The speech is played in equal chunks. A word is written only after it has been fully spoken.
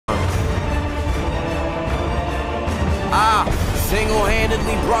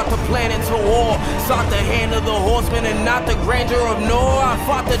single-handedly brought the planet to war. Sought the hand of the horseman and not the grandeur of Noah. I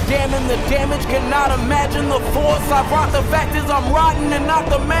fought the damned and the damage, cannot imagine the force. I brought the fact is I'm rotten and not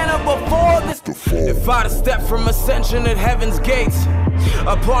the manner before this. If I'd have stepped from ascension at heaven's gates,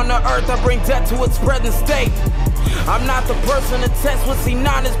 upon the earth I bring death to its present state. I'm not the person to test what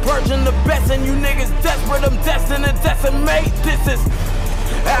C9 is purging the best, and you niggas desperate, I'm destined to decimate. This is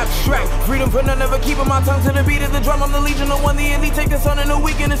abstract freedom for none, never keeping my tongue to the beat of the drum. I'm the legion of one, the elite take the sun in the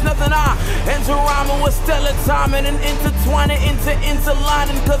weekend. It's nothing I enter rhyming with stellar timing and intertwining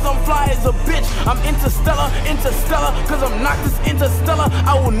interlining, cause I'm fly as a bitch. I'm interstellar, cause I'm not this interstellar.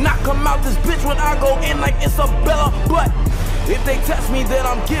 I will not come out this bitch when I go in like Isabella. But if they test me, then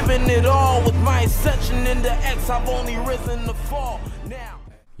I'm giving it all. With my ascension into X, I've only risen to fall now.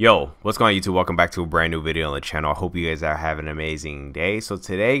 Yo, what's going on YouTube? Welcome back to a brand new video on the channel. I hope you guys are having an amazing day. So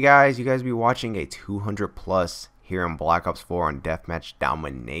today, guys, you guys will be watching a 200 plus here in Black Ops 4 on Deathmatch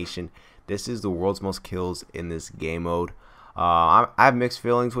Domination. This is the world's most kills in this game mode. I have mixed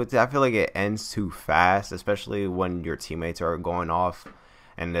feelings with it. I feel like it ends too fast, especially when your teammates are going off,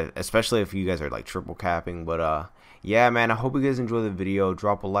 and especially if you guys are like triple capping. But yeah, man, I hope you guys enjoy the video.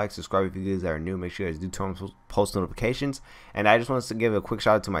 Drop a like, subscribe if you guys are new. Make sure you guys do turn on post notifications. And I just wanted to give a quick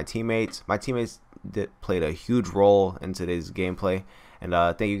shout out to my teammates. My teammates played a huge role in today's gameplay. And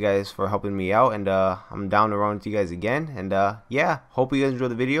thank you guys for helping me out. And I'm down to run with you guys again. And yeah, hope you guys enjoy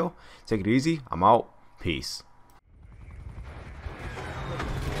the video. Take it easy. I'm out. Peace.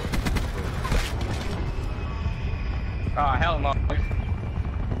 Oh, hell no.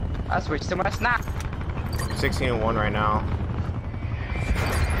 I switched to my snap. 16-1 right now.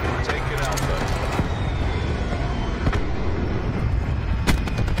 Take it out, though.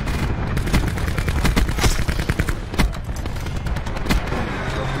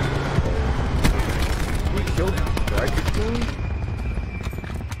 We killed Striker Team?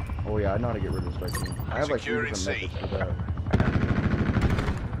 Oh yeah, I know how to get rid of Striker Team. I have like some methods for that.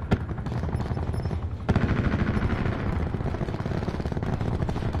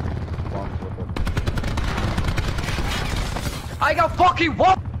 I got fucking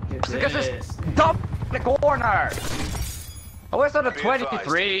what? Because it's dumb in the corner. I was on a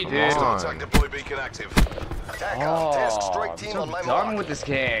 23, dude. Attack deploy beacon active. Oh, I'm so done with this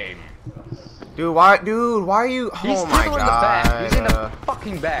game. Dude, why are you? Oh my god. He's in the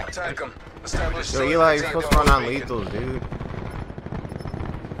fucking back. Attack him. Establish Yo, Eli, you're supposed to run on lethals, dude.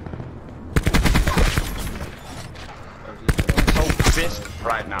 I'm so pissed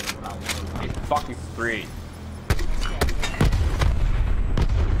right now. He's fucking free.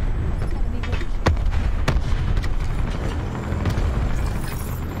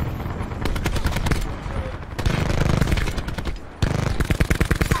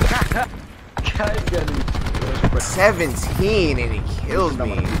 Guy's getting 17 and he killed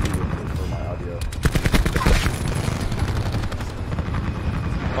me.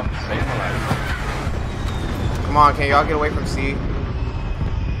 Come on, can y'all get away from C?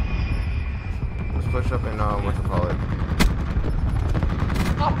 Let's push up and what you call it?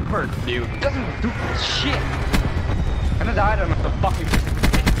 Upward, dude. Doesn't do shit. And I died on the fucking.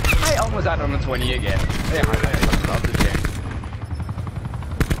 I almost died on the 20 again. Yeah, I love this game.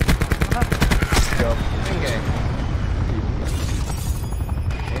 Go. Okay.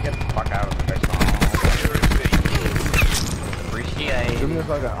 Get the fuck out of the face. Appreciate. Give me a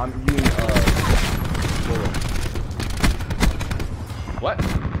second. I'm eating What?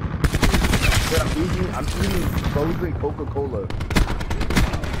 yeah, I'm eating frozen Coca-Cola.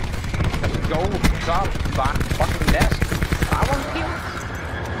 Go stop fucking desk. I want to kill.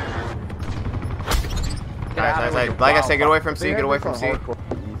 Guys, like I said, get away from C, get away from C.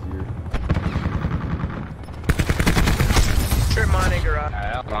 My nigger up.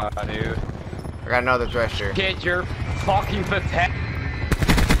 Hell no, dude. I got another thresher. Get your fucking pathetic.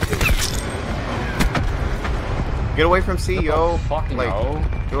 Get away from C, yo. Fucking like, no.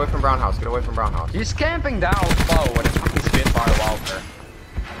 Get away from Brown House. Get away from Brown House. He's camping down low with a fucking Spitfire Walker.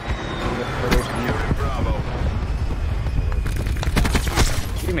 Bravo.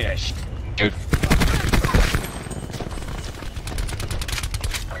 Give me that shit, dude.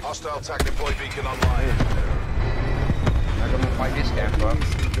 Hostile attack deploy beacon online. I'm gonna fight this camp, bro.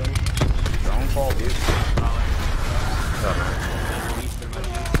 Don't fall, dude.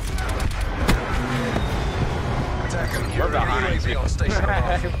 Attack him. We're behind. UAV on station.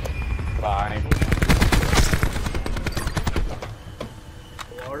 Fine.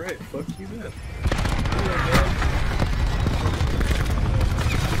 Alright, fuck you then.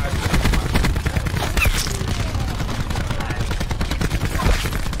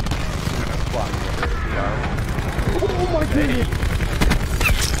 Oh my goodness!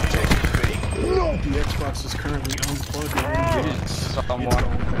 Xbox is currently unplugged. Someone.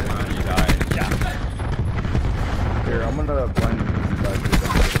 You died. Here, I'm gonna blind you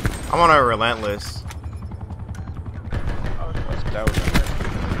guys. I'm on a relentless. That was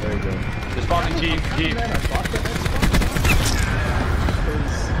There you go. responding, Chief. Man, I bought the Xbox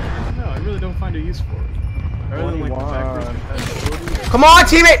because I don't know. I really don't find a use for it. Other than like the fact that compatibility. Come on,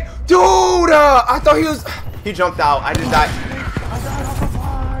 teammate! Dude! I thought he was... He jumped out. I just died. I died off a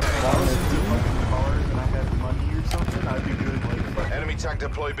fire. If I was doing like cars and I had money or something, I'd be good. Like, but Enemy tank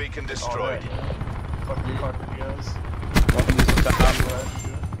deploy beacon destroyed. fuck you, guys.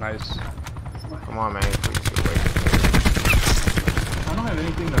 Nice. Come on, man. Please get away. I don't have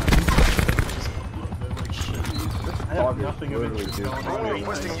anything that like shit. I have nothing of interest going on.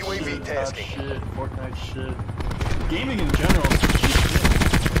 Requesting UAV tasking. Shit, Fortnite shit. Gaming in general is just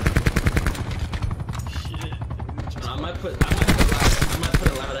shit. I might put a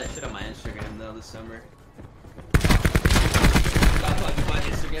lot of that shit on my Instagram though this summer. I'll talk about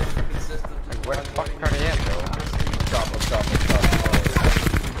Instagram for consistent. Where the fuck are they at, though? Stop.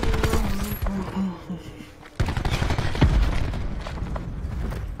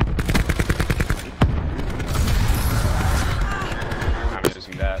 I'm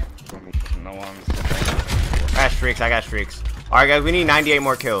using that. No one's. I got streaks. Alright, guys. We need 98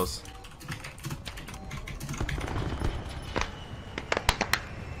 more kills.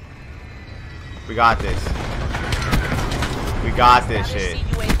 We got this. We got this shit.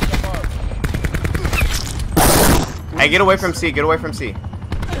 Hey, get away from C. Get away from C.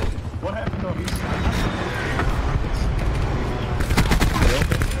 What happened on these?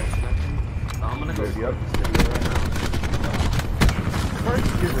 I'm gonna go. Yep. First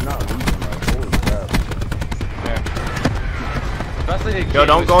kids are not losing, like, holy crap. Yo,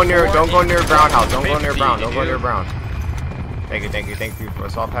 don't go near Brown house. Don't go near Brown. Don't go near Brown. Thank you for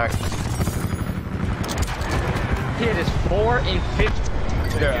assault pack. It is 4 in 50.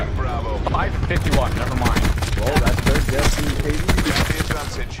 Yeah. Bravo. 5 in 51. Never mind. Well, that's their destiny, baby. Got the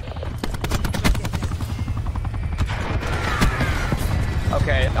advantage.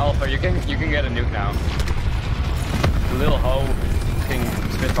 Okay, Alpha, you can get a nuke now. Little hoe King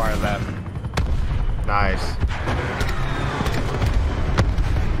Spitfire left. Nice.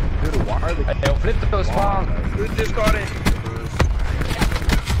 Dude, why are they... Hey, flip those spawn. Who just got it?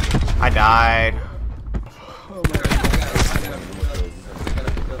 I died.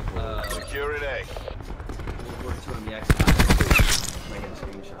 Securing A.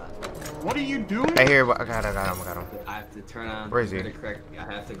 What are you doing? Hey, here. I got him. I have to turn on. Where is he? I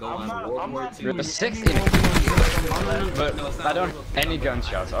have to go on World War II. You're the 6 in. But I don't any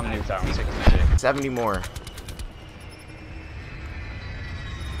gunshots on Newtown. 66. 70 more.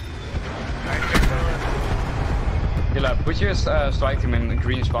 Gilla, put your strike team in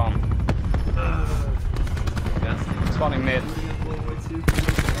green spawn. Spawning mid.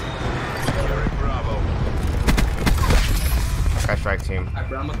 Securing Bravo. Okay, strike team. Alright,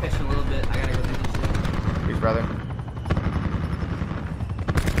 bro, I'm gonna pitch a little bit. I gotta go do this shit. Please, brother.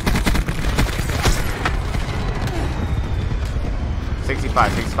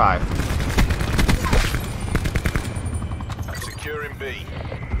 $65. Securing B.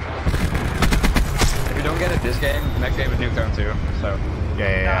 If you don't get it this game, next game is Newtown too. So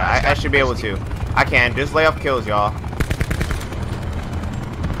Yeah. I should be able to. I can. Just lay off kills, y'all.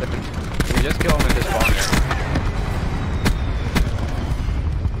 we just kill him in this spawn here.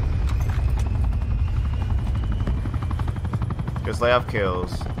 Just lay off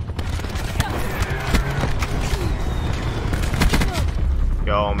kills.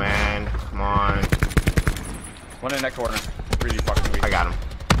 Yo, man. Come on. One in that corner. Really fucking weak. I got him.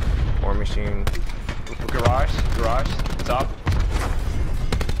 War machine. Garage. Top.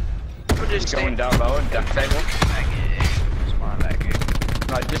 Going down low and down table. Smart that game.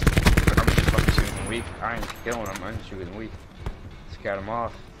 No, I'm just fucking shooting him weak. I ain't killing him, I'm shooting him weak. Scared him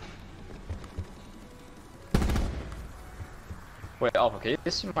off. Wait, Alpha, can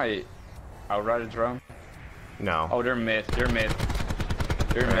you see my outrider drone? No. Oh, they're mid. I'm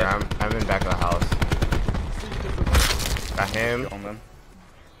in back of the house. Got him. On them.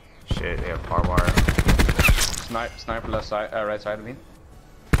 Shit, they have barbed wire. Sniper left side, right side of me.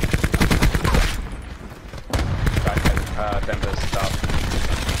 Tempest, stop.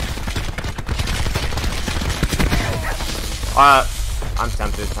 I'm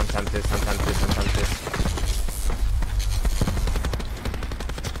tempted.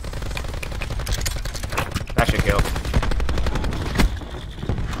 That should kill.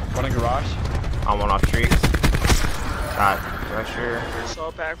 One in garage. I'm one off streaks. Got pressure.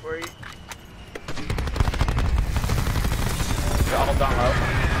 Assault pack for you. They're all down low.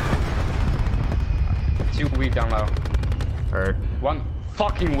 2 weak down low. Heard. 1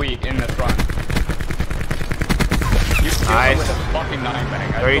 fucking weak in the front. You Nice. with a fucking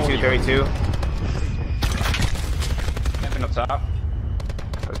 9-bang. 32, 32. Camping up top.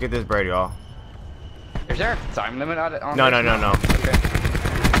 Let's get this bread, y'all. Is there a time limit on it? No. Okay.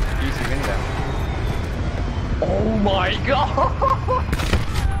 Easy win then. Oh my god!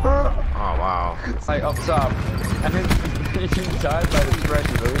 Oh, wow. Like up top. And then he died by the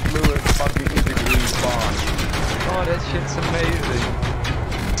treasure, though. It blew a fucking easy green spawn. Oh, that shit's amazing.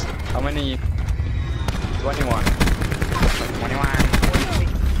 How many? 21. 21.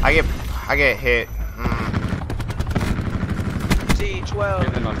 I get hit. T12.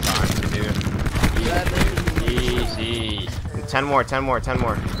 Give enough time, dude. Easy. 10 more.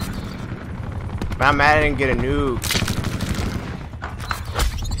 But I'm mad I didn't get a nuke.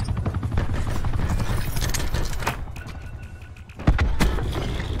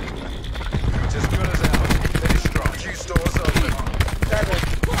 Just good as out. Finish strong. Q stores open. 7.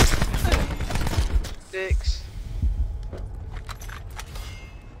 6.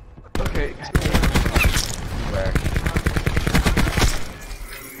 Okay. Where?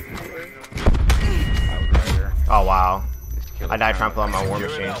 Oh, wow. I died trying to pull out my war You're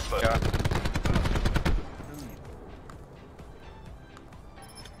in machine. Alpha. Yeah.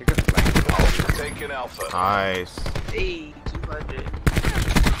 You could flank. Taking Alpha. Nice. Hey, 200.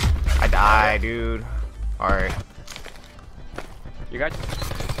 I died, dude. Alright. You got. He's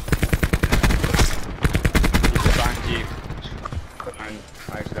a flank jeep. And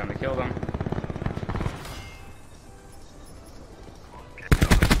I accidentally killed him.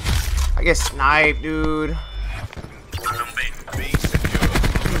 I get sniped, dude. B secure.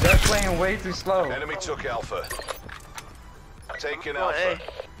 Dude, they're playing way too slow. Enemy took Alpha. Taking Come on, Alpha. hey.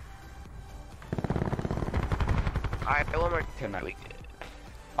 Alright, one more. Can I?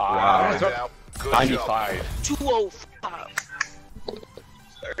 Round it out. Good 95. 205.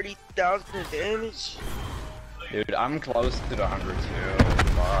 30,000 damage. Dude, I'm close to the 100 too.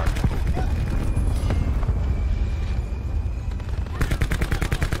 Fuck.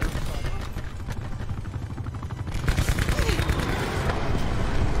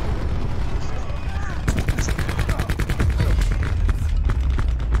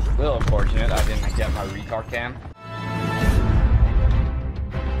 A little unfortunate I didn't get my recard cam.